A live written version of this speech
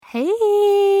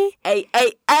Hey. Hey,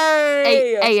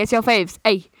 It's your faves.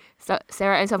 Hey, so,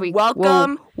 Sarah and Sophie.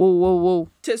 Welcome Whoa.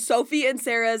 to Sophie and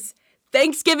Sarah's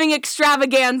Thanksgiving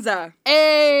Extravaganza.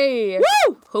 Hey.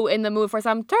 Woo! Who in the mood for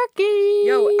some turkey?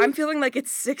 Yo, I'm feeling like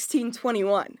it's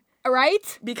 1621.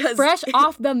 Right? Because fresh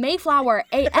off the Mayflower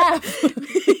AF.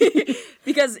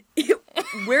 because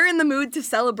we're in the mood to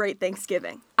celebrate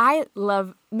Thanksgiving. I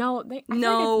love no,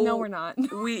 we're not.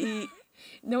 We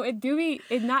No,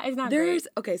 it's not there's great.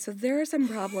 okay, so there are some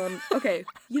problems. Okay,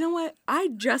 you know what?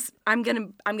 I'm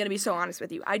gonna be so honest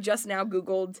with you. I just now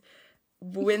Googled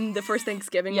when the first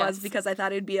Thanksgiving was because I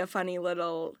thought it'd be a funny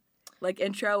little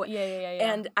intro.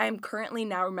 Yeah. And I'm currently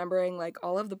now remembering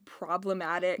all of the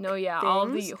problematic things. all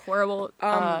the horrible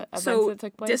events that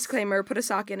took place. Disclaimer, put a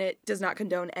sock in it, does not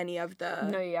condone any of the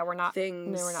we're not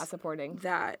things we're not supporting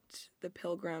that the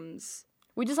Pilgrims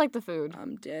we just like the food.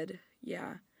 Did.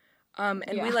 Yeah.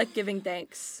 We like giving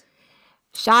thanks.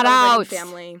 Shout out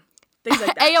family. Things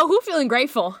like that. Hey yo, who feeling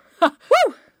grateful?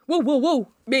 Woo! Woo.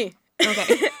 Me.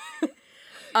 Okay.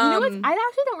 You know what? I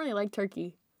actually don't really like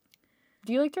turkey.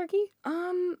 Do you like turkey?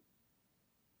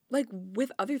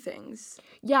 With other things.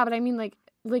 Yeah, but I mean,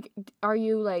 are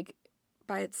you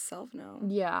by itself? No.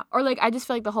 Yeah, or I just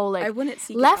feel like the whole I wouldn't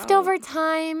seek leftover it out.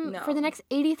 time No. for the next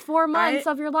 84 months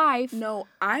of your life. No,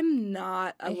 I'm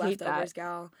not a I hate leftovers that.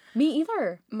 gal. Me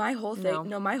either. My whole thing.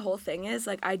 My whole thing is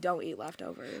I don't eat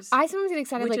leftovers. I sometimes get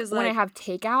excited Which is, when I have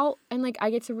takeout and I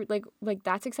get to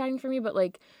that's exciting for me, but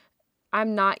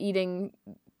I'm not eating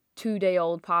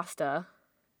 2-day-old pasta.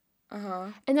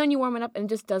 And then you warm it up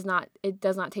and it does not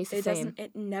taste the same.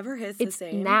 It never hits the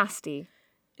same. It's nasty.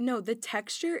 No, the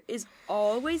texture is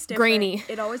always different. Grainy.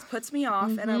 It always puts me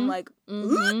off and I'm like,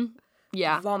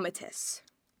 yeah. Vomitous.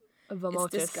 It's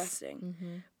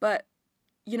disgusting. But,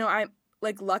 I'm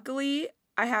luckily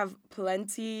I have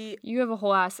plenty. You have a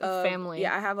whole ass family.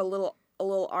 Yeah, I have a little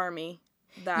army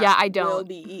that I don't. will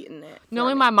be eating it.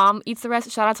 Only my mom eats the rest.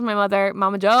 Shout out to my mother,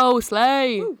 Mama Joe,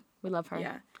 slay. Woo. We love her.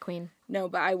 Yeah. Queen. No,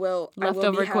 but I will.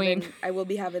 Leftover queen. I will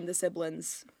be having the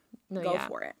siblings go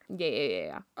for it.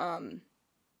 Yeah.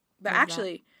 But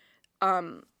actually,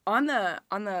 on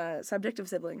the subject of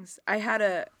siblings, I had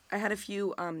a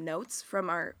few notes from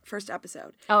our first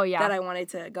episode. Oh yeah. That I wanted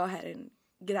to go ahead and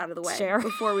get out of the way Share.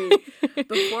 before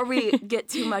we get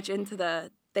too much into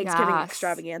the Thanksgiving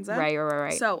extravaganza.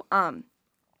 Right.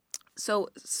 So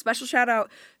special shout out,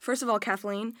 first of all,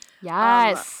 Kathleen.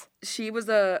 Yes. She was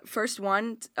the first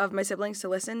one of my siblings to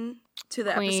listen to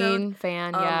the Queen, episode.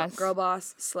 Fan, yes. Girl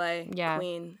boss, slay, yeah.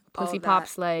 Queen, Pussy all of pop, that.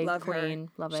 slay, Love Queen,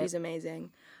 her. love it. She's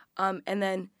amazing. And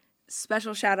then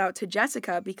special shout out to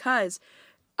Jessica because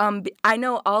I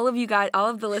know all of you guys,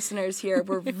 all of the listeners here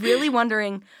were really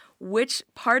wondering which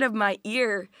part of my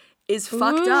ear is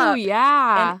fucked up.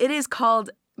 Yeah. And it is called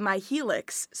my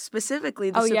helix, specifically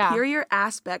the superior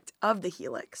aspect of the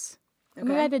helix. Okay?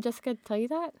 Oh my God, did Jessica tell you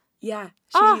that? Yeah,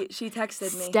 she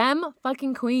texted me. STEM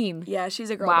fucking queen. Yeah,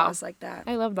 she's a girl boss like that.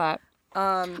 I love that.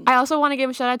 I also want to give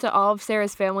a shout out to all of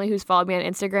Sarah's family who's followed me on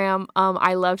Instagram.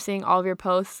 I love seeing all of your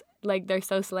posts. They're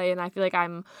so slay, and I feel like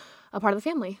I'm a part of the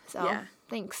family. So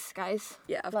thanks, guys.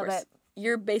 Yeah, of love course. it.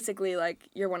 You're basically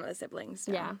you're one of the siblings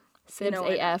now. Yeah.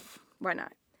 Sibs AF. Why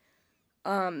not?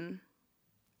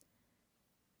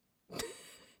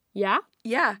 Yeah?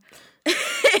 Yeah.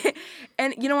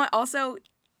 And you know what? Also,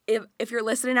 if you're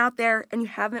listening out there and you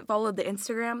haven't followed the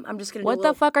Instagram, I'm just going to What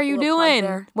the fuck are you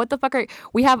doing? What the fuck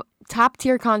we have top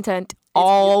tier content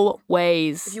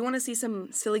always. If you want to see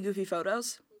some silly, goofy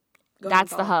photos,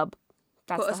 that's the hub.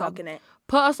 Put a sock in it.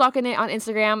 Put a sock in it on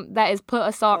Instagram. That is put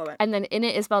a sock, and then in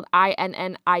it is spelled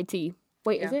INNIT.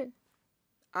 Wait, is it?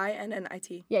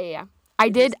 INNIT. Yeah. I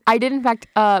did in fact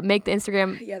make the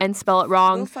Instagram and spell it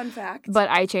wrong. Little fun fact. But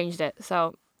I changed it.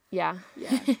 So, yeah.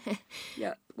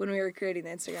 Yeah. When we were creating the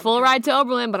Instagram. Full ride to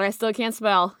Oberlin, but I still can't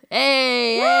spell.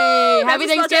 Hey! Happy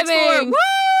Thanksgiving! Woo!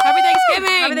 Happy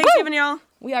Thanksgiving! Happy Thanksgiving, y'all.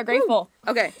 We are grateful.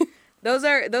 Woo! Okay. Those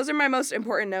are my most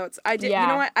important notes. You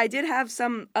know what? I did have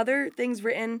some other things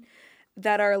written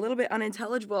that are a little bit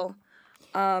unintelligible.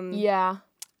 Yeah.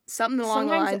 Something along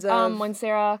the lines of when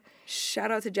Sarah.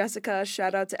 Shout out to Jessica.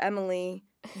 Shout out to Emily.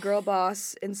 Girl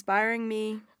boss, inspiring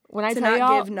me. When I to tell not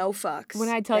y'all, give no fucks. When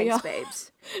I tell Thanks, y'all,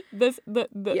 babes.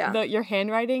 your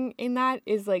handwriting in that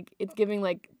is it's giving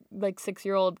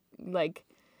 6-year-old Who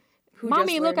mommy,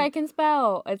 just look, learned. I can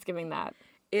spell. It's giving that.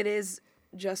 It is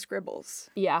just scribbles.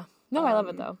 Yeah. No, I love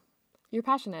it though. You're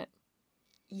passionate.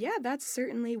 Yeah, that's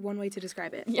certainly one way to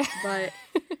describe it. Yeah. But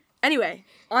anyway,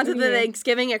 on to the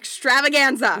Thanksgiving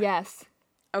extravaganza. Yes.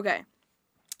 Okay.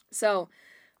 So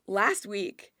last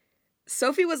week,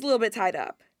 Sophie was a little bit tied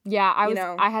up. Yeah,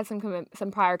 I had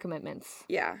some prior commitments.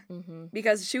 Yeah.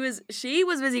 Because she was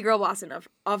busy girl bossing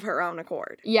of her own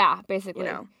accord. Yeah, basically.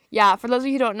 Yeah, for those of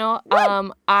you who don't know,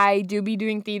 I do be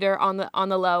doing theater on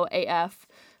the low AF.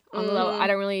 On the low. I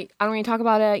don't really talk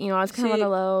about it, it's kind of on the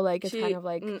low, like it's kind of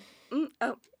like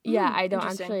I don't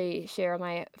actually share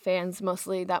my fans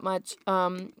mostly that much.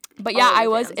 But yeah, I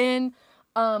was in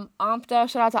AMPTA,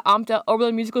 shout out to AMPTA,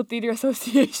 Oberlin Musical Theater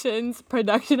Association's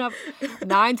production of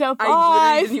 9 to 5. I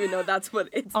literally didn't even know that's what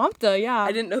it's... AMPTA, yeah.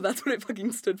 I didn't know that's what it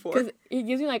fucking stood for. Because it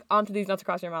gives me, like, AMPTA these nuts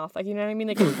across your mouth. Like, you know what I mean?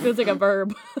 Like, it feels like a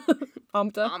verb.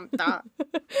 AMPTA. AMPTA.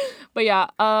 But yeah,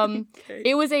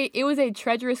 it was a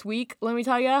treacherous week, let me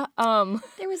tell you.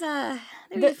 There was a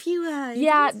few...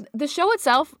 yeah, the show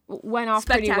itself went off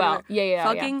pretty well. Yeah.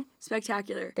 Fucking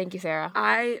spectacular. Thank you, Sarah.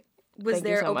 I was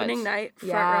there opening night,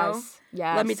 front row.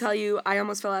 Yes. Let me tell you, I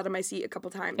almost fell out of my seat a couple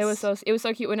times. It was so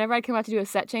cute. Whenever I'd come out to do a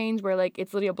set change where like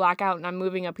it's literally a blackout and I'm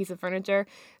moving a piece of furniture,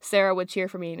 Sarah would cheer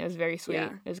for me and it was very sweet. Yeah.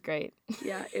 It was great.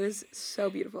 Yeah, it was so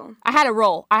beautiful. I had a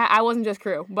role. I wasn't just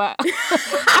crew, but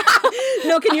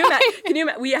no, can you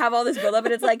imagine? We have all this build up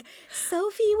and it's like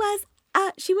Sophie was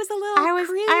she was a little I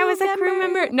was a crew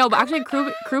member. No, but actually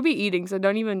crew be eating, so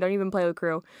don't even play with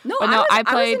crew. No, but no, I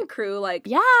was in crew like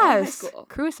yes. High school.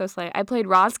 Crew is so slay. I played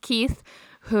Roz Keith,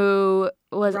 who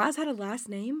was Roz had a last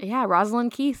name? Yeah,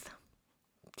 Rosalind Keith.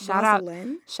 Shout out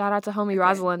to homie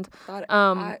Rosalind.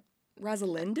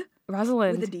 Rosalind?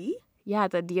 Rosalind. With a D? Yeah,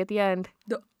 the D at the end.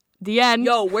 The end.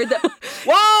 Yo, where'd the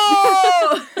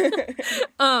whoa!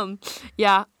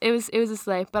 Yeah, it was a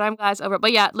slay, but I'm glad it's over.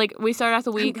 But yeah, like we started off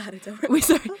the week. I'm glad it's over.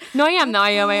 No, I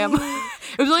am.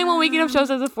 It was only one weekend of shows.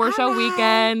 It was a 4-show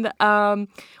weekend.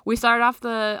 We started off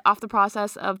the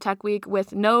process of Tech Week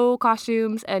with no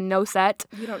costumes and no set.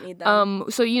 You don't need them.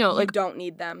 So you don't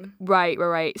need them.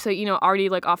 Right. So already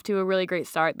like off to a really great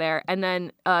start there, and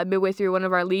then midway through one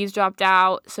of our leads dropped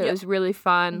out, so it was really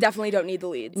fun. Definitely don't need the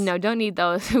leads. No, don't need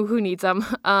those. Who needs them?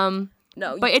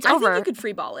 No, but it's over. I think you could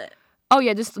free ball it. Oh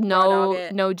yeah, just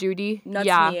no Judy. Nuts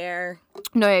in the air.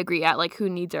 No, I agree. Yeah, like who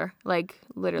needs her? Like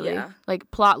literally, like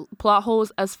plot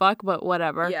holes as fuck, but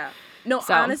whatever. Yeah. No,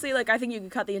 honestly, like I think you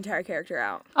could cut the entire character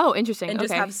out. Oh, interesting. And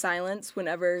just have silence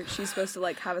whenever she's supposed to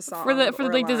like have a song for the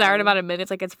like desired amount of minutes.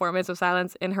 Like it's 4 minutes of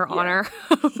silence in her honor.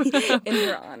 In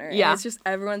her honor. Yeah. And it's just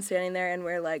everyone standing there, and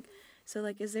we're like. So,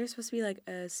 like, is there supposed to be, like,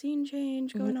 a scene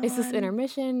change going on? Is this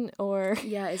intermission or...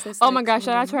 Yeah, is this... Oh, my gosh,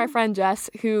 shout out to our friend Jess,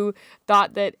 who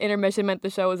thought that intermission meant the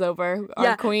show was over.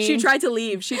 Our queen. She tried to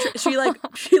leave. She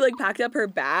packed up her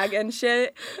bag and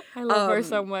shit. I love her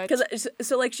so much.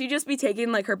 So, like, she'd just be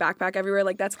taking, like, her backpack everywhere.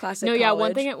 Like, that's classic college. Yeah,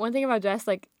 one thing about Jess,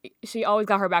 like, she always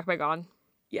got her backpack on.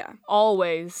 Yeah.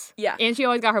 Always. Yeah. And she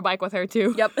always got her bike with her,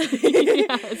 too. Yep.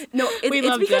 Yes. No, it's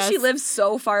because Jess. She lives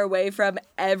so far away from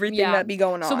everything that be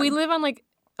going on. So we live on, like...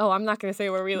 Oh, I'm not going to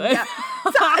say where we live. Yeah.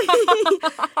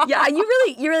 Yeah, you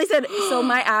really said, so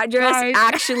my address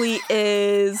actually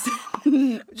is...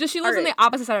 She lives on the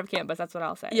opposite side of campus, that's what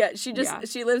I'll say. Yeah, she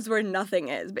lives where nothing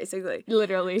is, basically.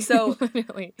 Literally. So,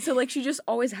 like, she just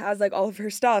always has, like, all of her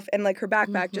stuff and, like, her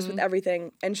backpack just with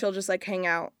everything, and she'll just, like, hang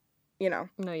out,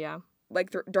 No, yeah.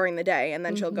 Like, during the day, and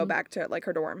then she'll go back to, like,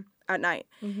 her dorm at night.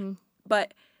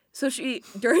 But... So she,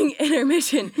 during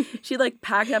intermission, she, like,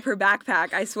 packed up her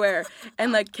backpack, I swear,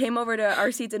 and, like, came over to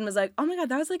our seats and was like, oh, my God,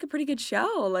 that was, like, a pretty good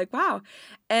show. Like, wow.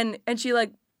 And she,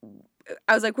 like,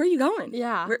 I was like, where are you going?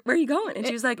 Yeah. Where are you going? And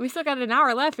she was like... We still got an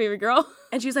hour left, baby girl.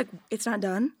 And she was like, it's not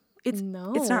done? It's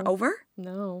not over?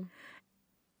 No.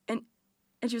 And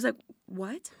she was like,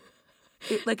 what?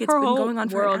 It's her been going on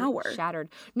for an hour. Shattered.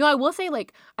 No, I will say,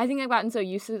 like, I think I've gotten so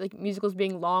used to, like, musicals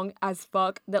being long as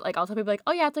fuck that, like, I'll tell people, like,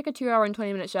 oh, yeah, it's, like, a 2-hour and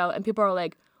 20-minute show. And people are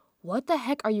like, what the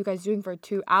heck are you guys doing for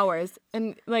 2 hours?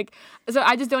 And, like, so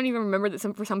I just don't even remember that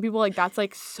for some people, like, that's,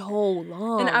 like, so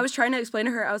long. And I was trying to explain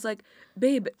to her, I was like,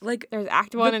 babe, like... There's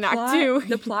Act 1 and Act 2.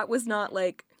 The plot was not,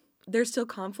 like... There's still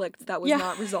conflict that was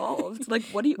not resolved. Like,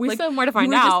 what do you... We like, still have more to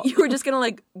find out. You were just gonna,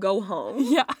 like, go home.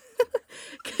 Yeah.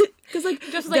 Because, like,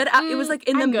 just like it was, like,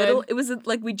 in the middle. It was,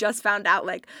 like, we just found out,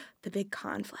 like, the big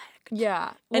conflict.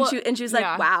 Yeah. And she was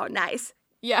like, wow, nice.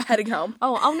 Yeah. Heading home.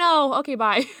 Oh, no. Okay,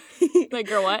 bye. Like,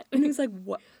 girl, what? And he was like,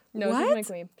 what? No, what? she's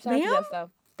my queen. Shout out to Jess, though.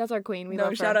 That's our queen. We love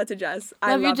her. Shout out to Jess.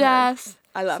 Love you, Jess.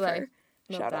 I love her.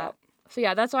 Shout out. So,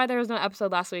 yeah, that's why there was no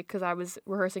episode last week, because I was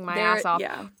rehearsing my ass off.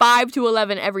 Yeah. 5 to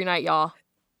 11 every night, y'all.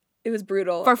 It was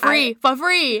brutal. For free tickets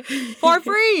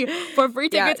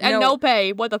and no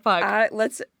pay. What the fuck?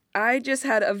 I just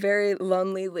had a very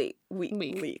lonely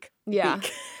week. Yeah.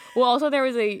 Well, also there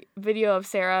was a video of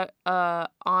Sarah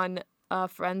on a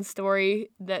friend's story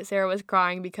that Sarah was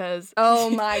crying because... Oh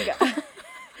my God.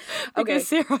 Okay,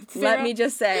 Sarah. Let me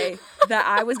just say that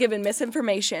I was given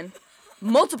misinformation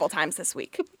multiple times this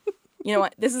week. You know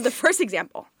what? This is the first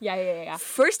example. Yeah.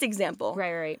 First example.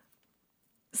 Right.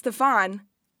 Stefan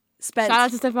spent... Shout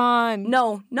out to Stefan.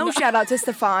 No shout out to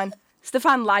Stefan.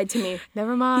 Stefan lied to me.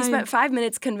 Never mind. He spent 5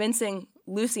 minutes convincing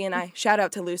Lucy and I. Shout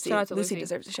out to Lucy. Shout out to Lucy Lucy.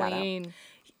 deserves a shout out. Queen.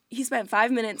 He spent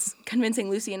 5 minutes convincing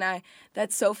Lucy and I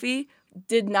that Sophie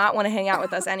did not want to hang out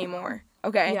with us anymore.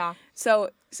 Okay? Yeah. So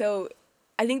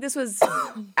I think this was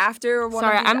after one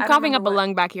Sorry, of these, I'm coughing up a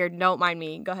lung back here. Don't mind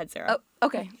me. Go ahead, Sarah. Oh,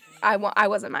 okay. I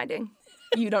wasn't minding.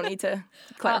 You don't need to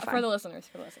clarify. For the listeners.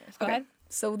 Go ahead.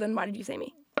 So then why did you say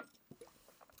me?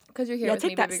 Because you're here Yeah, with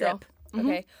take me, that baby girl. sip. Mm-hmm.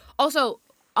 Okay. Also,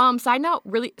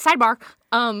 sidebar.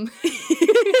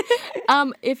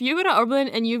 If you go to Oberlin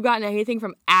and you've gotten anything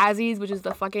from Azzy's, which is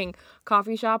the fucking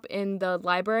coffee shop in the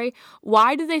library,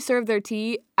 why do they serve their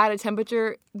tea at a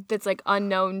temperature that's like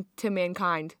unknown to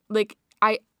mankind? Like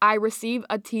I receive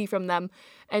a tea from them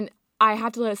and I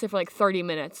have to let it sit for like 30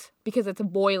 minutes because it's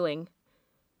boiling.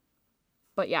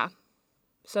 But yeah.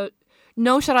 So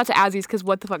no shout out to Azzy's because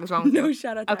what the fuck is wrong with you? No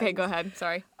shout out to Okay, Azzy's. go ahead.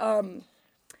 Sorry.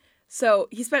 So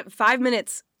he spent 5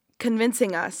 minutes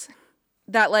convincing us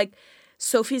that, like,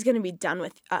 Sophie's going to be done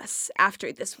with us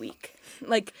after this week.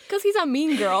 Like... Because he's a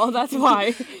mean girl, that's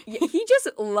why. He just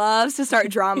loves to start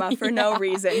drama for no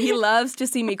reason. He loves to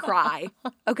see me cry,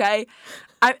 okay?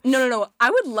 No. I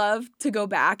would love to go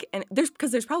back, and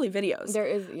because there's probably videos. There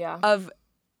is, yeah.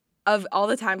 Of all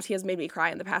the times he has made me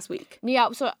cry in the past week.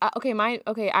 Yeah, so,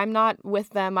 I'm not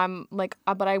with them, I'm, like,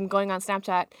 but I'm going on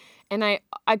Snapchat, and I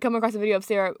come across a video of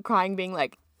Sarah crying, being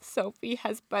like, Sophie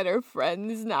has better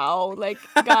friends now. Like,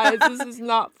 guys, this is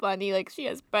not funny. Like, she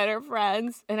has better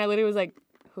friends. And I literally was like,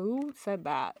 who said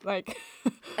that? Like,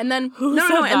 and then,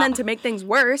 and then to make things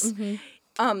worse,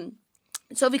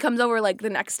 Sophie comes over, like, the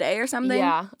next day or something.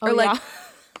 Yeah. Or, like... Yeah.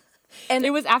 And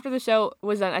it was after the show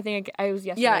was done. I think it was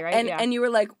yesterday, right? And you were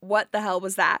like, what the hell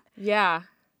was that? Yeah.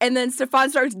 And then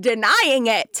Stefan starts denying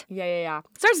it. Yeah.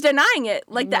 Starts denying it,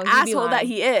 like the asshole that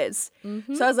he is.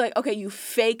 Mm-hmm. So I was like, okay, you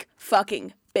fake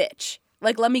fucking bitch.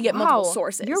 Like, let me get multiple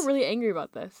sources. You're really angry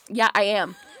about this. Yeah, I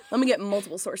am. Let me get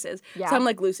multiple sources. Yeah. So I'm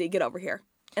like, Lucy, get over here.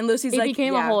 And Lucy's like, it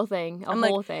became yeah. a whole thing. A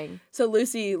whole thing. So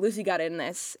Lucy got in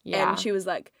this. Yeah. And she was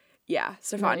like, yeah,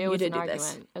 Stefan, you did do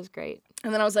this. It was great.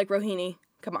 And then I was like, Rohini,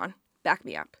 come on, back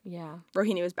me up. Yeah.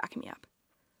 Rohini was backing me up.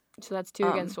 So that's 3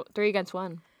 against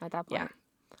 1 at that point. Yeah.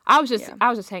 I was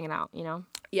just hanging out, you know.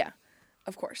 Yeah,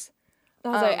 of course.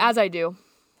 As I do.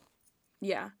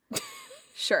 Yeah.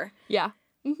 Sure. Yeah.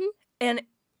 Mm-hmm. And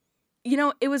you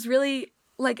know, it was really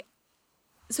like,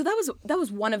 so that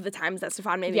was one of the times that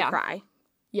Stefan made me cry.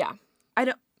 Yeah. I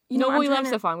don't. You know, we love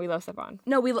Stefan. We love Stefan.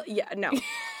 No, no.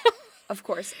 Of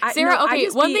course. Sarah.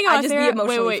 One thing about Sarah.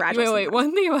 Wait.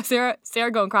 One thing about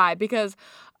Sarah gonna cry because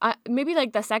maybe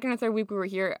like the second or third week we were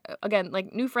here again,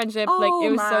 like new friendship. Oh, like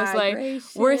it was so like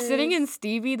gracious. we're sitting in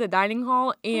Stevie, the dining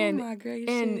hall, and oh my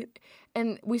gracious.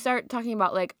 and we start talking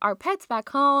about like our pets back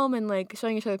home and like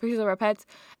showing each other pictures of our pets,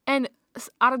 and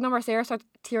out of nowhere Sarah starts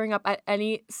tearing up at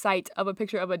any sight of a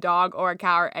picture of a dog or a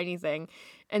cow or anything,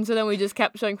 and so then we just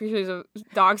kept showing pictures of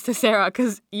dogs to Sarah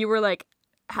because you were like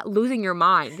losing your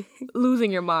mind.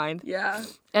 Yeah.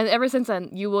 And ever since then,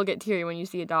 you will get teary when you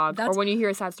see a dog or when you hear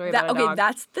a sad story about a dog. Okay,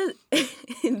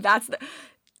 that's the.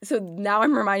 So now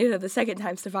I'm reminded of the second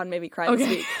time Stefan made me cry this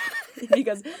week.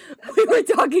 Because we were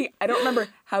talking, I don't remember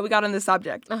how we got on this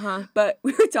subject, but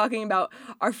we were talking about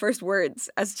our first words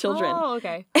as children. Oh,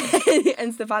 okay.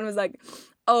 And Stefan was like,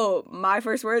 oh, my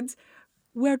first words?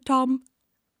 Where Tom?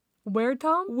 Where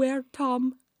Tom? Where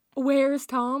Tom? Where's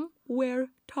Tom? Where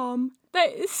Tom?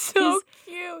 That is so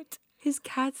cute. His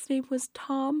cat's name was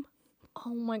Tom.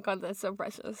 Oh my god, that's so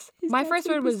precious. My first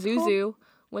word was Zuzu,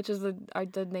 which is the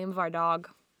name of our dog.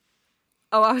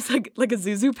 Oh, I was like a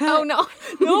Zuzu pet? Oh, no.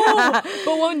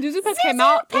 But when Zuzu Pets came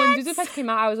out,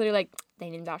 I was literally like, they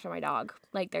named after my dog.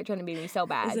 Like, they're trying to be me so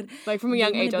bad. Like, from a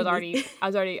young age, I was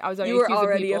already you were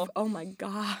already people. Oh my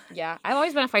god. Yeah, I've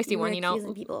always been a feisty one, you know.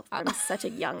 Accusing people from such a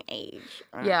young age.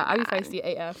 Oh, yeah, I'd be feisty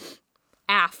AF.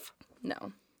 AF.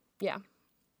 No. Yeah.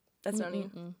 That's not me.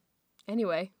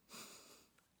 Anyway.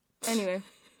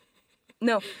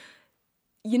 No.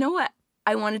 You know what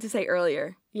I wanted to say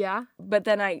earlier? Yeah? But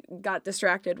then I got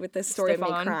distracted with this story of me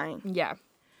crying. Yeah.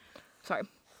 Sorry.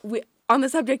 On the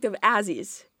subject of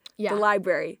Azzy's, the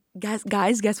library.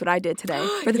 Guys, guess what I did today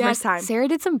for the first time? Sarah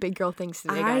did some big girl things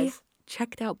today, guys. I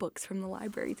checked out books from the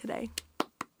library today.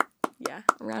 Yeah,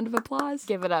 a round of applause.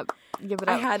 Give it up.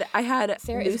 I had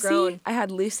Sarah Lucy. is grown. I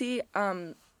had Lucy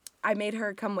I made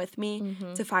her come with me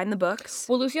to find the books.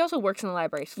 Well, Lucy also works in the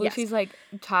library, so Lucy's like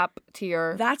top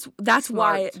tier. That's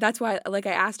why like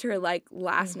I asked her like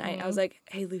last night. I was like,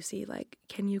 "Hey Lucy, like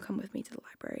can you come with me to the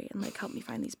library and like help me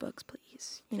find these books,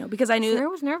 please?" You know, because I knew Sarah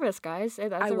was nervous, guys.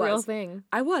 That's a real thing.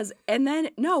 I was. And then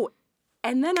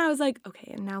I was like,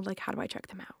 "Okay, and now like how do I check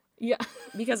them out?" Yeah.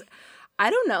 Because I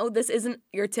don't know, this isn't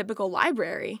your typical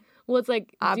library. Well, it's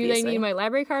like, Obviously. do they need my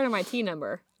library card or my T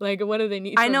number? Like, what do they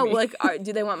need from I know, me? like,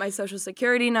 do they want my social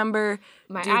security number?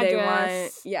 My do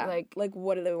address? They want, like,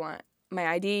 what do they want? My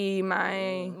ID,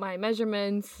 my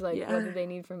measurements, like, what do they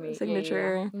need from me?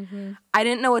 Signature. Yeah. Mm-hmm. I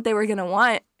didn't know what they were going to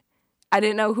want. I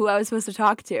didn't know who I was supposed to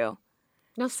talk to.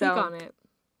 No, speak on it.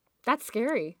 That's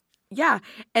scary. Yeah.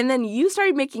 And then you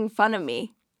started making fun of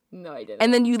me. No, I didn't.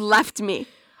 And then you left me.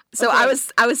 So okay.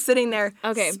 I was sitting there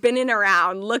spinning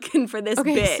around looking for this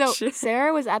bitch. So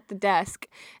Sarah was at the desk,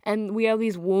 and we have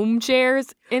these womb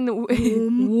chairs in the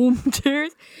womb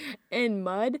chairs in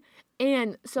Mud,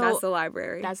 and so that's the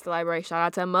library. That's the library. Shout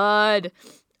out to Mud.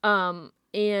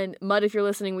 And Mud, if you're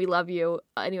listening, we love you.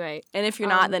 Anyway, and if you're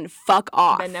not, then fuck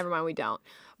off. Then never mind, we don't.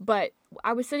 But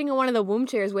I was sitting in one of the womb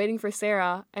chairs waiting for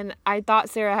Sarah, and I thought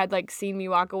Sarah had like seen me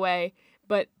walk away,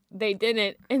 but they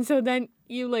didn't, and so then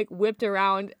you like whipped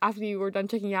around after you were done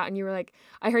checking out, and you were like,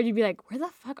 I heard you be like, where the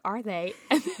fuck are they?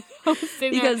 And then I was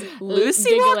sitting because there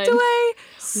Lucy walked away.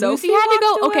 Lucy had to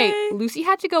go. Okay, Lucy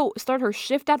had to go start her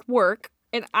shift at work,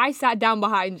 and I sat down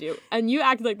behind you, and you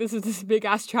acted like this is this big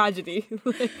ass tragedy. No,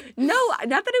 not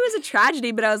that it was a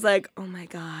tragedy, but I was like, oh my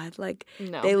god, like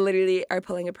they literally are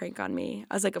pulling a prank on me.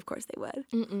 I was like, of course they would.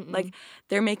 Like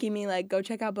they're making me like go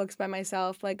check out books by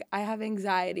myself. Like I have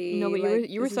anxiety. No, but like,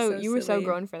 you were so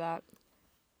grown for that.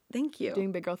 Thank you.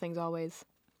 Doing big girl things always.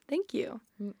 Thank you.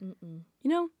 You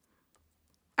know,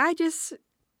 I'd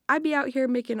be out here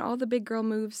making all the big girl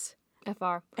moves.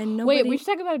 FR. And nobody... Wait, we should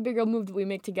talk about a big girl move that we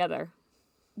make together.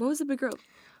 What was the big girl?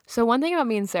 So one thing about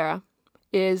me and Sarah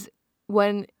is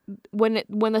when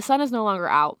the sun is no longer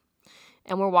out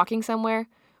and we're walking somewhere,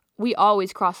 we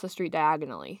always cross the street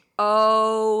diagonally.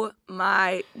 Oh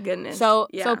my goodness. So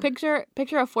picture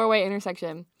a four-way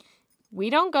intersection. We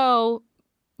don't go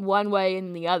one way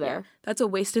and the other. Yeah. That's a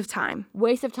waste of time.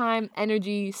 Waste of time,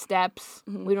 energy, steps.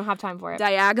 We don't have time for it.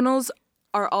 Diagonals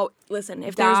are all... Listen,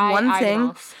 if there's one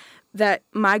thing that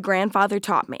my grandfather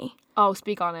taught me... Oh,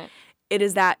 speak on it. It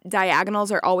is that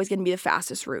diagonals are always going to be the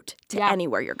fastest route to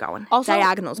anywhere you're going. Also,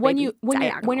 diagonals, when baby.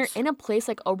 When you're in a place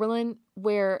like Oberlin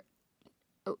where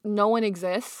no one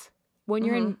exists, when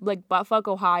you're in like buttfuck,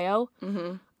 Ohio,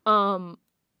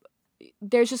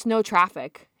 there's just no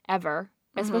traffic ever.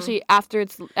 Especially after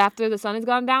the sun has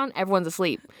gone down, everyone's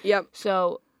asleep. Yep.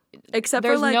 So except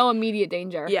there's for like, no immediate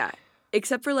danger. Yeah.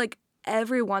 Except for like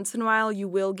every once in a while you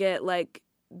will get like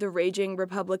the raging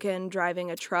Republican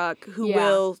driving a truck who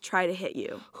will try to hit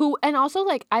you. And also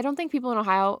like I don't think people in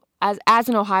Ohio, as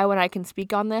an Ohioan I can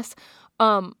speak on this,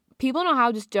 people in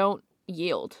Ohio just don't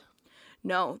yield.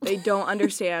 No, they don't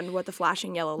understand what the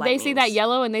flashing yellow light means. They see that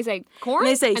yellow and they say corn,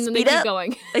 and they say and then speed they up. keep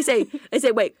going. They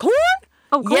say wait, corn?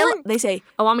 Oh, corn? Yellow. They say,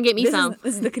 oh, I'm gonna get me some.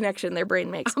 This is the connection their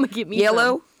brain makes. I'm gonna get me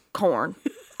yellow some. Corn.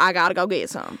 I gotta go get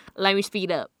some. Let me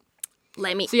speed up. So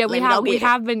yeah, we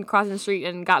have been crossing the street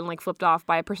and gotten like flipped off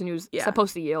by a person who's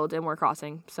supposed to yield, and we're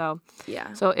crossing. So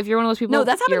So if you're one of those people,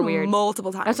 that's you're happened weird.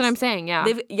 multiple times. That's what I'm saying. Yeah.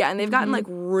 They've gotten like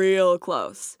real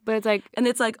close. But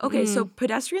it's like, okay, so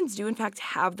pedestrians do in fact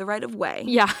have the right of way.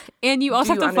 Yeah, and you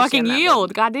also have to fucking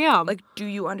yield. Goddamn. Like, do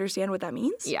you understand what that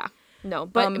means? Yeah. No,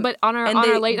 but on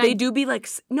our late night, they do be like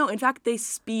no. In fact, they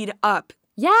speed up.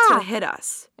 To hit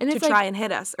us, and to try and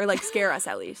hit us or like scare us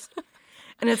at least.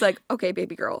 And it's like, okay,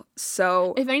 baby girl.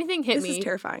 So if anything hit me, this is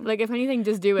terrifying. Like if anything,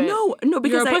 just do it. No,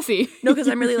 because you're a pussy. No, because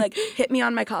I'm really like hit me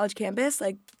on my college campus,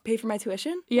 like pay for my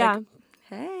tuition. Yeah. Like,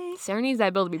 hey, Sarah needs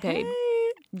that bill to be paid.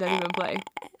 Don't even play.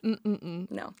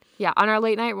 No. Yeah, on our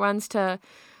late night runs to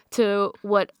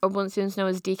what Oberlin students know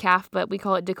as decaf, but we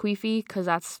call it Dequeefy because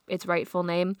that's its rightful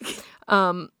name.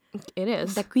 It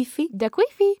is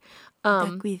Dequeefy.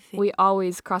 We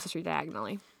always cross the street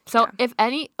diagonally. So if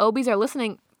any OBs are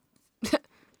listening,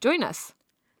 join us.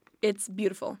 It's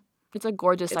beautiful. It's a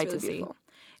gorgeous sight really to beautiful.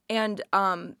 See.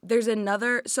 And there's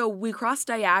another. So we cross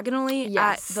diagonally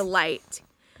at the light.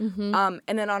 And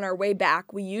then on our way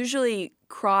back, we usually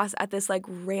cross at this like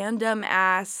random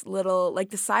ass little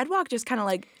like the sidewalk just kind of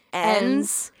like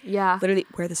ends. Yeah. Literally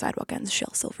where the sidewalk ends.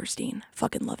 Shel Silverstein.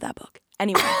 Fucking love that book.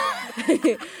 Anyway,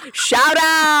 shout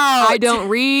out. I don't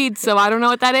read, so I don't know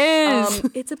what that is.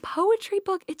 It's a poetry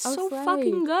book. It's so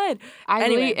fucking good. I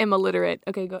really am illiterate.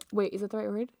 Okay, go. Wait, is that the right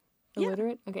word?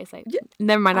 Illiterate? Okay, say. Yeah.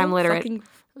 Never mind, I'm literate.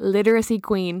 Literacy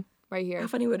queen. Right here. How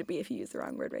funny would it be if you used the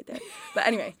wrong word right there? But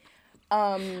anyway.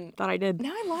 Thought I did.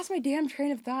 Now I lost my damn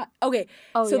train of thought. Okay,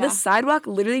 Oh, so yeah. the sidewalk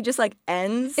literally just like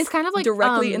ends. It's kind of like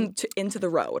directly into the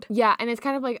road. Yeah, and it's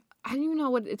kind of like, I don't even know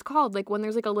what it's called. Like when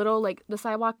there's like a little, like the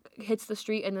sidewalk hits the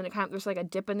street and then it kind of, there's like a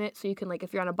dip in it, so you can like,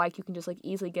 if you're on a bike, you can just like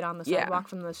easily get on the sidewalk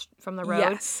from the road.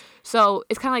 Yes. So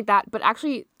it's kind of like that. But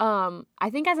actually, I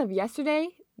think as of yesterday,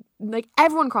 like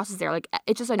everyone crosses there. Like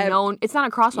it's just a known. It's not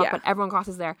a crosswalk, but everyone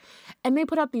crosses there, and they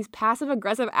put up these passive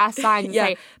aggressive ass signs and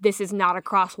say, "This is not a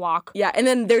crosswalk." Yeah, and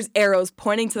then there's arrows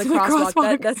pointing to the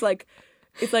crosswalk. That's like,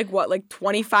 it's like what, like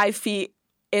 25 feet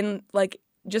in like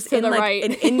just to in the like right.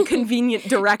 an inconvenient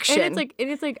direction. And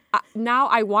it's like now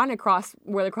I want to cross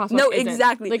where the crosswalk. No, isn't.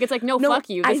 Exactly. Like it's like no, fuck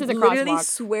you. This is a crosswalk. I literally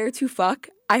swear to fuck,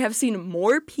 I have seen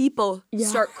more people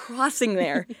start crossing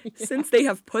there since they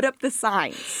have put up the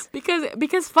signs.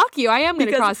 Because fuck you, I am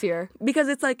gonna cross here. Because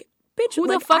it's like, bitch, who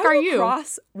like, the fuck I are will you?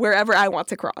 Cross wherever I want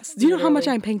to cross. Do you know how much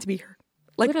I'm paying to be here?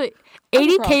 Like literally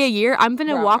 $80K a year. I'm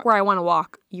gonna walk where I want to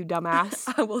walk. You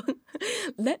dumbass. I will.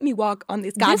 Let me walk on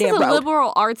this goddamn road. This is a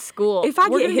liberal arts school. If I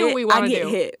get hit, I get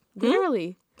hit.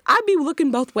 Literally. I'd be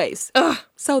looking both ways. Ugh.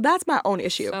 So that's my own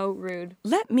issue. So rude.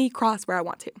 Let me cross where I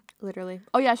want to. Literally.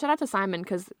 Oh yeah, shout out to Simon,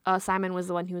 because Simon was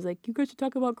the one who was like, you guys should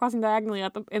talk about crossing diagonally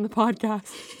in the podcast.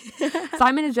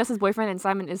 Simon is Jess's boyfriend, and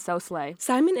Simon is so slay.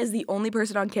 Simon is the only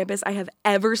person on campus I have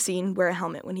ever seen wear a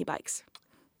helmet when he bikes.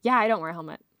 Yeah, I don't wear a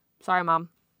helmet. Sorry, Mom.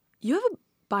 You have a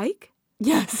bike?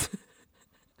 Yes.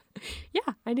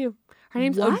 Yeah, I do. Her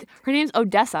name's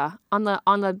Odessa. On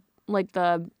the like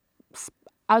the.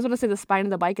 I was gonna say the spine of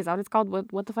the bike. Is that what it's called?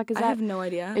 What the fuck is that? I have no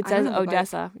idea. It says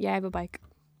Odessa. Yeah, I have a bike.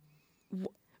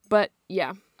 But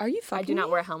yeah, are you fucking I do not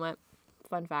wear a helmet.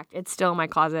 Fun fact. It's still in my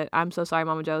closet. I'm so sorry,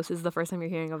 Mama Jo. This is the first time you're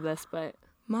hearing of this, but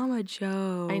Mama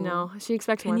Jo. I know. She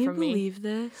expects more from me. Can you believe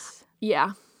this?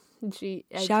 Yeah.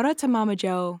 Shout out to Mama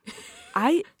Jo.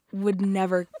 I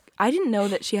didn't know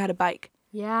that she had a bike.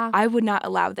 Yeah. I would not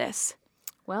allow this.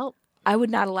 Well, I would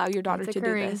not allow your daughter to do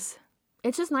this.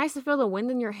 It's just nice to feel the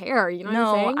wind in your hair. You know what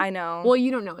I'm saying? No, I know. Well,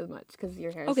 you don't know as much because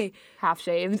your hair is half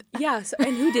shaved. Yeah.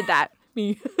 And who did that?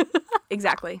 Me.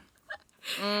 Exactly.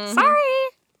 Mm-hmm. Sorry.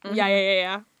 Mm-hmm.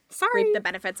 Yeah. Sorry. Reap the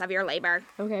benefits of your labor.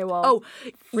 Okay, well. Oh,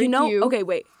 okay,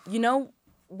 wait. You know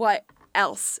what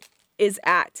else is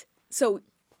at? So,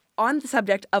 on the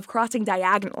subject of crossing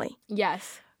diagonally.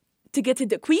 Yes. To get to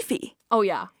Dequeefy. Oh,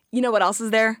 yeah. You know what else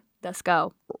is there? Let's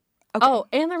go. Okay. Oh,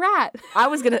 and the rat. I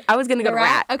was gonna go to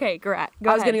rat. Okay, rat.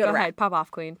 Go ahead. Go ahead. Pop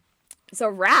off, queen. So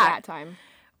rat time.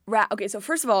 Rat. Okay, so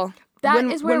first of all,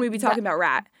 when we be talking about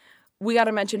rat, we got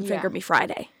to mention Finger Me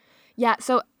Friday. Yeah.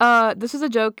 So this is a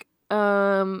joke.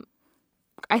 I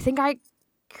think I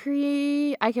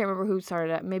can't remember who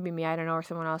started it. Maybe me. I don't know, or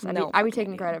someone else. I'd be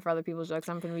taking credit for other people's jokes.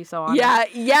 I'm gonna be so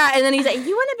honest. Yeah. And then he's like,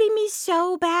 "You want to be me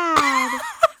so bad."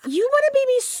 You want to be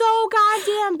me so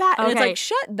goddamn bad. And it's like,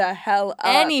 shut the hell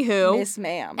up, Miss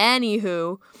Ma'am.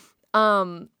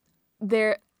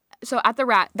 So at the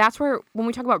Rat, that's where, when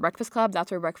we talk about Breakfast Club,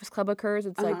 that's where Breakfast Club occurs.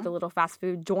 It's like the little fast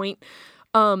food joint.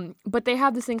 But they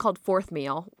have this thing called Fourth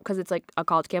Meal, because it's like a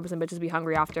college campus and bitches be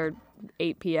hungry after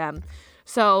 8 p.m.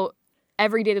 So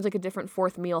every day there's like a different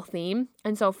fourth meal theme.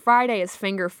 And so Friday is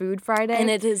Finger Food Friday. And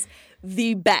it is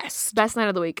the best. Best night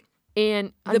of the week.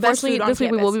 And unfortunately, this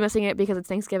week we will be missing it because it's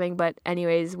Thanksgiving. But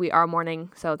anyways, we are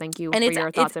mourning. So thank you for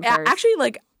your thoughts and prayers. Actually,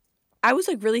 like, I was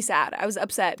like really sad. I was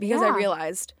upset because I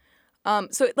realized.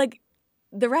 So like,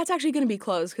 the Rat's actually going to be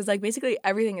closed because like basically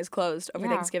everything is closed over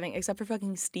Thanksgiving except for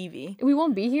fucking Stevie. We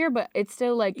won't be here, but it's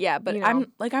still like I'm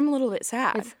a little bit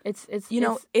sad. It's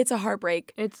it's a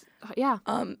heartbreak. And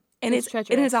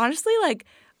it's honestly like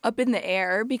up in the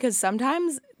air because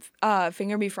sometimes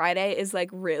Finger Me Friday is like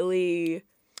really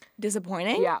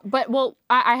disappointing. Yeah, but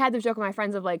I had this joke with my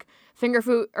friends of like Finger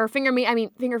Food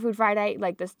Friday,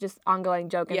 like this just ongoing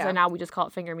joke, and so now we just call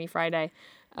it Finger Me Friday.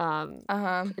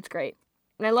 It's great,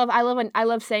 and I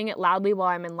love saying it loudly while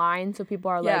I'm in line, so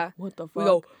people are like, "What the fuck?" We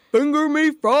go Finger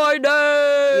Me Friday.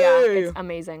 Yeah, it's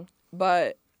amazing.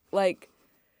 But like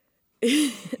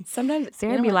sometimes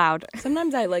be loud.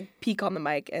 Sometimes I like peek on the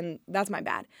mic, and that's my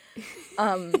bad.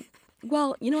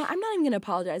 Well, you know what? I'm not even gonna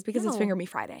apologize because it's Finger Me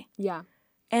Friday. Yeah.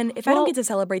 And if I don't get to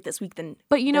celebrate this week, then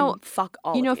fuck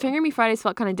all. You know, Finger Me Fridays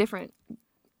felt kind of different,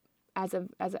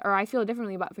 or I feel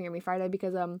differently about Finger Me Friday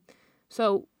because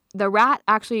so the Rat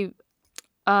actually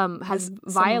has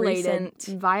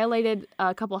violated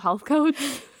a couple health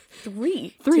codes.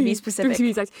 Three to be specific.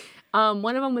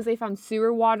 One of them was they found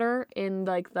sewer water in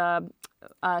like the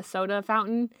soda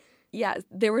fountain. Yeah,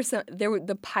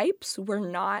 the pipes were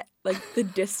not like the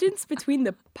distance between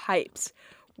the pipes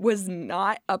was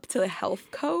not up to the health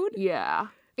code. Yeah.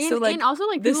 And also,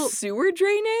 like, the sewer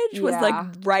drainage was, like,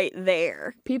 right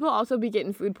there. People also be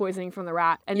getting food poisoning from the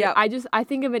rat. And I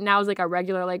think of it now as, like, a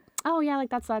regular, like, oh, yeah,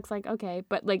 like, that sucks. Like, okay.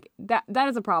 But, like, that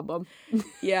is a problem.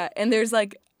 Yeah. And there's,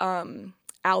 like,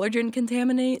 allergen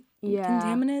contaminants.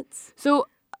 So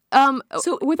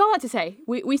with all that to say,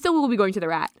 we still will be going to the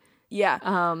rat. Yeah.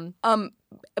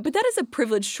 But that is a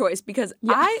privileged choice because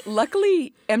I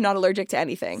luckily am not allergic to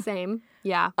anything. Same.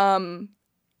 Yeah. And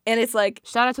it's like,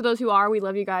 shout out to those who are. We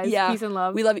love you guys. Yeah, peace and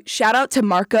love. We love you. Shout out to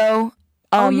Marco,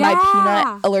 my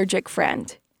peanut allergic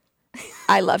friend.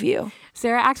 I love you.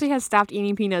 Sarah actually has stopped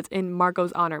eating peanuts in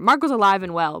Marco's honor. Marco's alive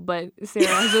and well, but Sarah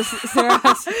has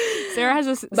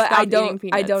just stopped eating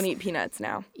peanuts. I don't eat peanuts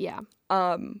now. Yeah.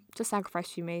 Just sacrifice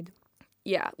she made.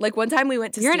 Yeah. Like one time we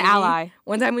went to You're Stevie. An ally.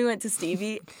 One time we went to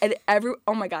Stevie and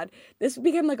oh my God, this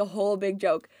became like a whole big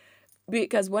joke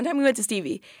because one time we went to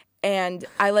Stevie and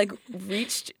I like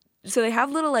reached, so they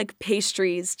have little like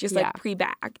pastries just like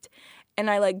pre-bagged and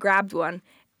I like grabbed one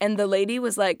and the lady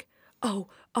was like, oh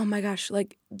my gosh,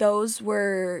 like those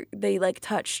were, they like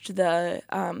touched the,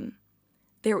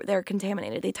 they're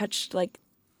contaminated. They touched like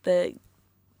the,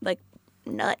 like,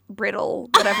 nut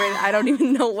brittle whatever I don't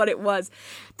even know what it was.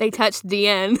 They touched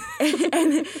DN.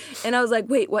 and I was like,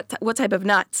 wait, what type of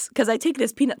nuts? Because I take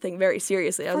this peanut thing very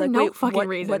seriously. I was like, no wait, fucking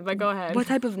reason, but go ahead. What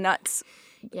type of nuts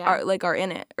are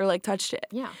in it or like touched it?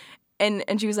 Yeah.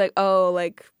 And she was like, oh,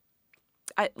 like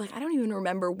I don't even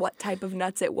remember what type of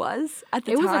nuts it was at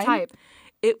the time. It was a type.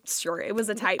 It was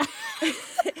a type.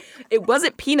 It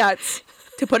wasn't peanuts.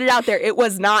 To put it out there, it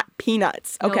was not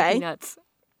peanuts. Okay. No peanuts.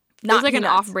 Not it was like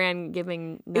peanuts. An off-brand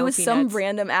giving no It was peanuts. some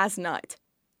random ass nut.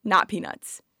 Not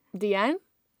peanuts. DN?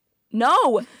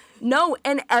 No.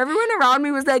 And everyone around me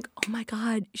was like, oh my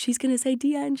God, she's going to say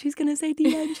DN. She's going to say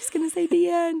DN. She's going to say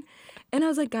DN. And I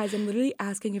was like, guys, I'm literally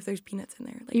asking if there's peanuts in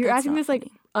there. Like, you're asking this funny.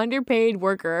 like underpaid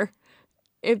worker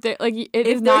if they like it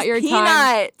is not your peanuts.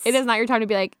 Time. It is not your time to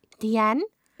be like DN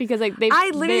because like they've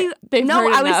I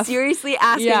was seriously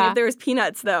asking if there was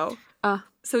peanuts though.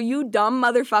 So you dumb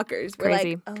motherfuckers were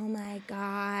crazy. Like, oh my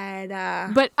God.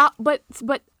 But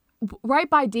right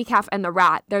by Decaf and the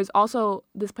Rat, there's also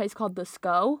this place called the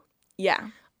SCO. Yeah.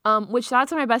 Which shout out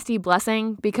to my bestie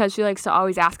Blessing because she likes to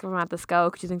always ask if I'm at the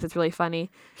SCO because she thinks it's really funny.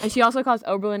 And she also calls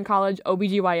Oberlin College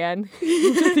OBGYN,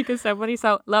 which I think is so funny.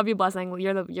 So love you, Blessing.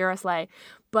 You're a slay.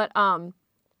 But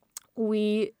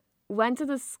we went to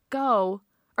the SCO.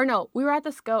 Or no, we were at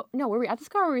the SCO. No, were we at the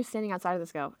SCO or were we standing outside of the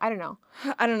SCO? I don't know.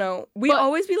 We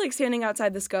always be like standing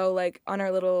outside the SCO like on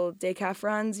our little decaf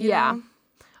runs, you know?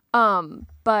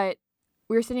 But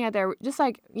we were sitting out there just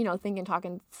like, you know, thinking,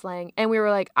 talking, slang. And we were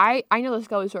like, I know the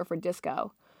SCO is short for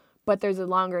disco, but there's a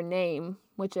longer name,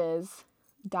 which is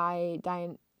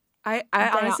honestly,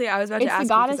 I was about to ask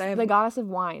the goddess of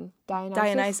wine.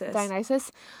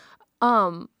 Dionysus. And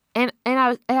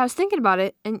I was thinking about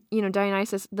it, and you know,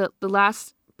 Dionysus, the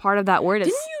last part of that word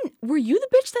is. Were you the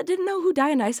bitch that didn't know who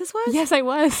Dionysus was? Yes, I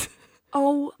was.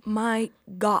 Oh my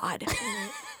God.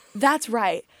 That's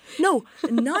right. No,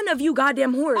 none of you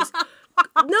goddamn whores.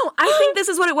 No, I think this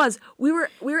is what it was. We were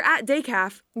at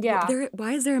Daycaf. Yeah.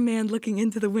 Why is there a man looking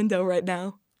into the window right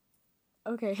now?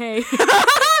 Okay, hey.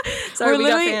 Sorry, we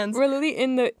got fans. We're literally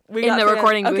in the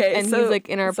recording booth, and he's like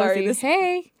in our pussy.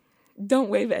 Hey. Don't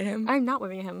wave at him. I'm not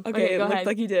waving at him. Okay, go it looked ahead.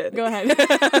 like you did. Go ahead.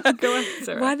 Go ahead,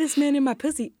 Sarah. Why this man in my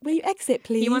pussy? Will you exit,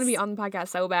 please? You want to be on the podcast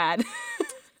so bad.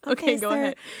 Okay, go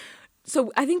ahead.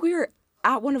 So I think we were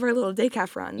at one of our little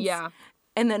Daycaf runs. Yeah.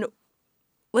 And then,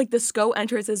 like, the SCO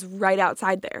entrance is right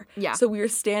outside there. Yeah. So we were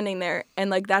standing there,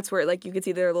 and, like, that's where, like, you could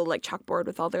see their little, like, chalkboard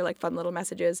with all their, like, fun little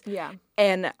messages. Yeah.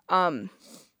 And,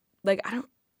 like,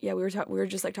 we were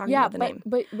just like talking about the name.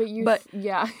 But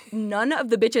none of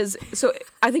the bitches. So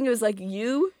I think it was like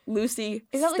you, Lucy,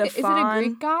 is it a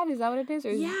Greek god? Is that what it is?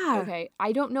 Yeah. Okay.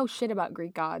 I don't know shit about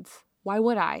Greek gods. Why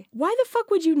would I? Why the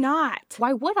fuck would you not?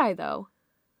 Why would I though?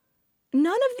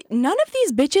 None of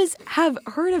these bitches have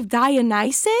heard of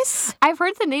Dionysus. I've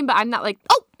heard the name, but I'm not like,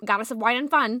 oh, goddess of wine and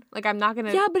fun. Like I'm not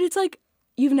gonna. Yeah, but it's like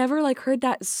you've never like heard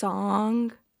that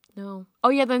song. No. Oh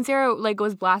yeah, then Sarah like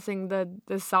was blasting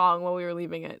the song while we were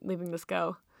leaving the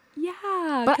SCO.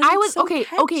 Yeah. But I was so okay.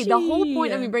 The whole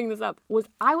point of me bringing this up was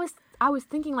I was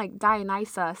thinking like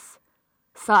Dionysus,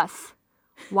 sus.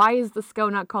 Why is the SCO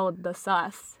not called the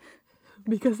sus?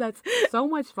 Because that's so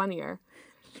much funnier,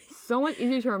 so much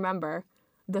easier to remember.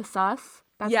 The sus.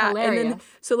 That's hilarious. And then,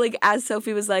 so like as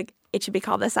Sophie was like, it should be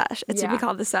called the sus. It should be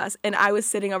called the sus. And I was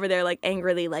sitting over there like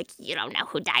angrily like, you don't know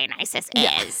who Dionysus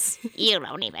is. You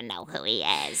don't even know who he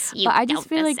is. You but I just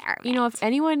feel like, you know, if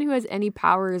anyone who has any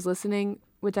power is listening,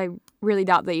 which I really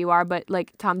doubt that you are, but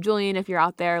like Tom Julian, if you're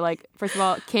out there, like first of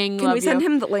all, King, Can love we send you.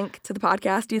 him the link to the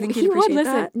podcast? Do you think he'd He would appreciate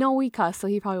listen. that? No, we cuss, so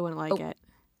he probably wouldn't like it.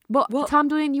 But well, Tom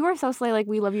Julian, you are so slay. Like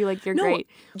we love you. Like you're great.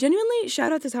 Genuinely,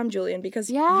 shout out to Tom Julian because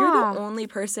you're the only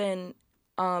person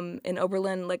in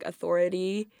Oberlin like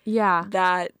authority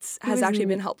that has actually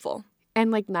been helpful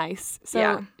and like nice.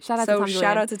 So shout out to Tom Julian.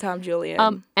 Shout out to Tom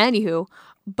Julian. Anywho,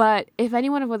 but if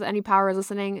anyone with any power is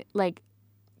listening, like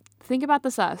think about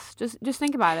the sus. Just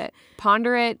think about it.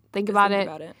 Ponder it. Think about it.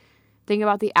 Think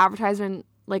about the advertisement,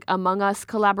 like Among Us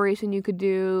collaboration you could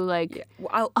do, like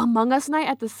Among Us night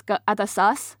at the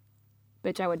sus.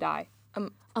 Bitch, I would die.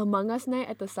 Among Us night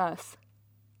at the sus.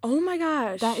 Oh my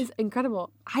gosh. That is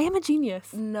incredible. I am a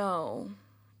genius. No.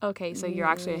 Okay, so you're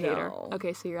actually a hater.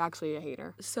 Okay, so you're actually a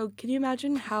hater. So can you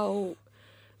imagine how...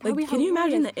 Like, can you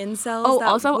imagine the incels? Oh, that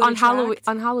also would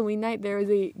on Halloween night, there was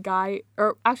a guy,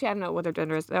 or actually, I don't know what their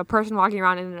gender is, a person walking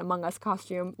around in an Among Us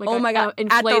costume. Like oh my God,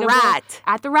 at the Rat.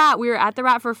 At the Rat. We were at the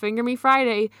Rat for Finger Me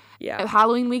Friday,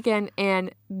 Halloween weekend,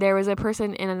 and there was a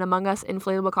person in an Among Us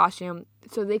inflatable costume,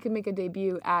 so they could make a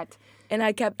debut at. And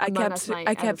I kept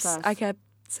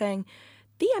saying,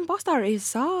 the imposter is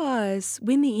sus.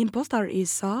 When the imposter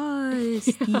is sus,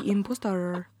 the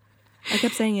imposter. I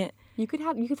kept saying it. You could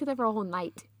sit there for a whole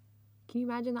night. Can you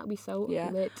imagine? That would be so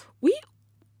lit. We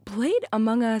played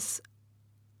Among Us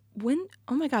when...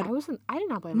 Oh my God. I did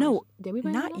not play Among Us. Did we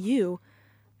play Among Us? Not you.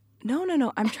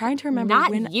 No. I'm trying to remember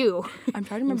Not you. I'm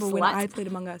trying to remember when I played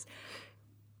Among Us.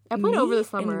 I played over the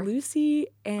summer. And Lucy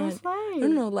and...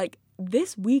 No, like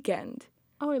this weekend.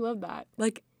 Oh, I love that.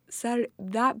 Like Saturday,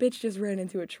 that bitch just ran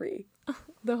into a tree.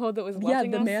 The hoe that was watching us?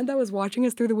 Yeah, the man that was watching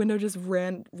us through the window just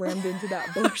rammed into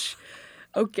that bush.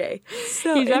 Okay,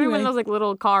 so he's driving one of those like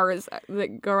little cars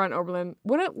that go around Oberlin.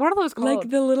 What are those called? Like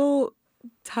the little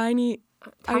tiny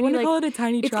I want to call it a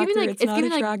tiny tractor. It's not a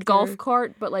tractor. Like golf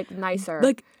cart, but like nicer.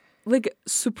 Like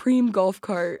Supreme golf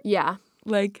cart. Yeah.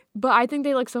 Like, but I think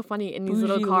they look so funny in these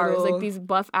little cars, like these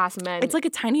buff ass men. It's like a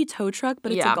tiny tow truck,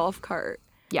 but it's a golf cart.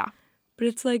 Yeah. But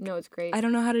it's like, no, it's great. I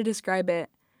don't know how to describe it.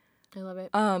 I love it.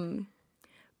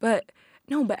 But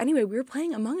anyway, we were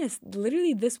playing Among Us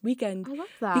literally this weekend. I love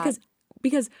that.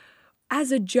 Because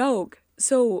as a joke,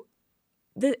 so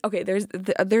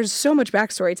there's so much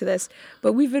backstory to this,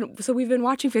 but we've been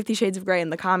watching 50 Shades of Grey in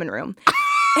the common room.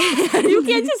 You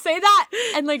can't just say that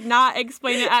and like not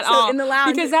explain it at all. In the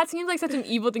lounge, because that seems like such an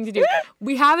evil thing to do.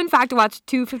 We have in fact watched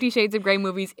 2 50 Shades of Grey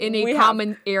movies in a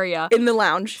common area in the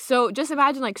lounge. So just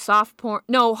imagine like hardcore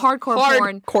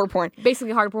porn,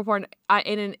 basically hardcore porn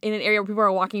in an area where people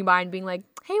are walking by and being like,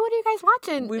 "Hey, what are you guys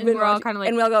watching?" We're all kind of like,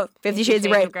 and we all go 50 Shades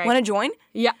of Grey. Want to join?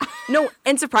 Yeah. No,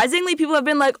 and surprisingly, people have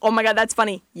been like, "Oh my God, that's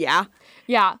funny." Yeah.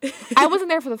 Yeah. I wasn't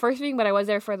there for the first movie, but I was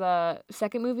there for the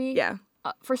second movie. Yeah.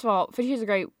 First of all, 50 Shades of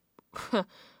Grey,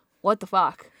 what the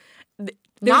fuck?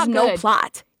 There's no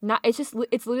plot. It's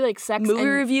literally like sex movie and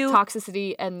review,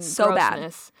 toxicity and so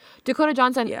grossness. Bad. Dakota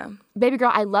Johnson, baby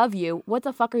girl, I love you. What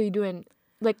the fuck are you doing?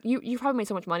 Like, you probably made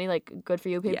so much money. Like, good for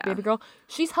you, baby girl.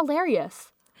 She's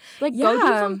hilarious. Like, go do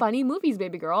some funny movies,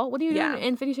 baby girl. What are you doing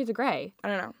in 50 Shades of Grey? I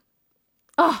don't know.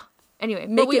 Ugh. Anyway,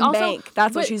 bank.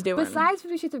 That's what she's doing. Besides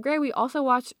 50 Shades of Grey, we also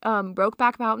watched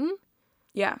Brokeback Mountain.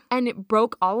 Yeah. And it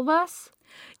broke all of us.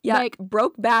 Yeah. Like,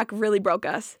 Brokeback really broke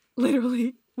us.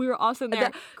 Literally. We were also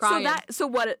there crying. So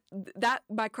that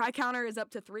by cry counter is up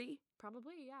to 3?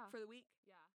 Probably, yeah. For the week?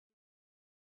 Yeah.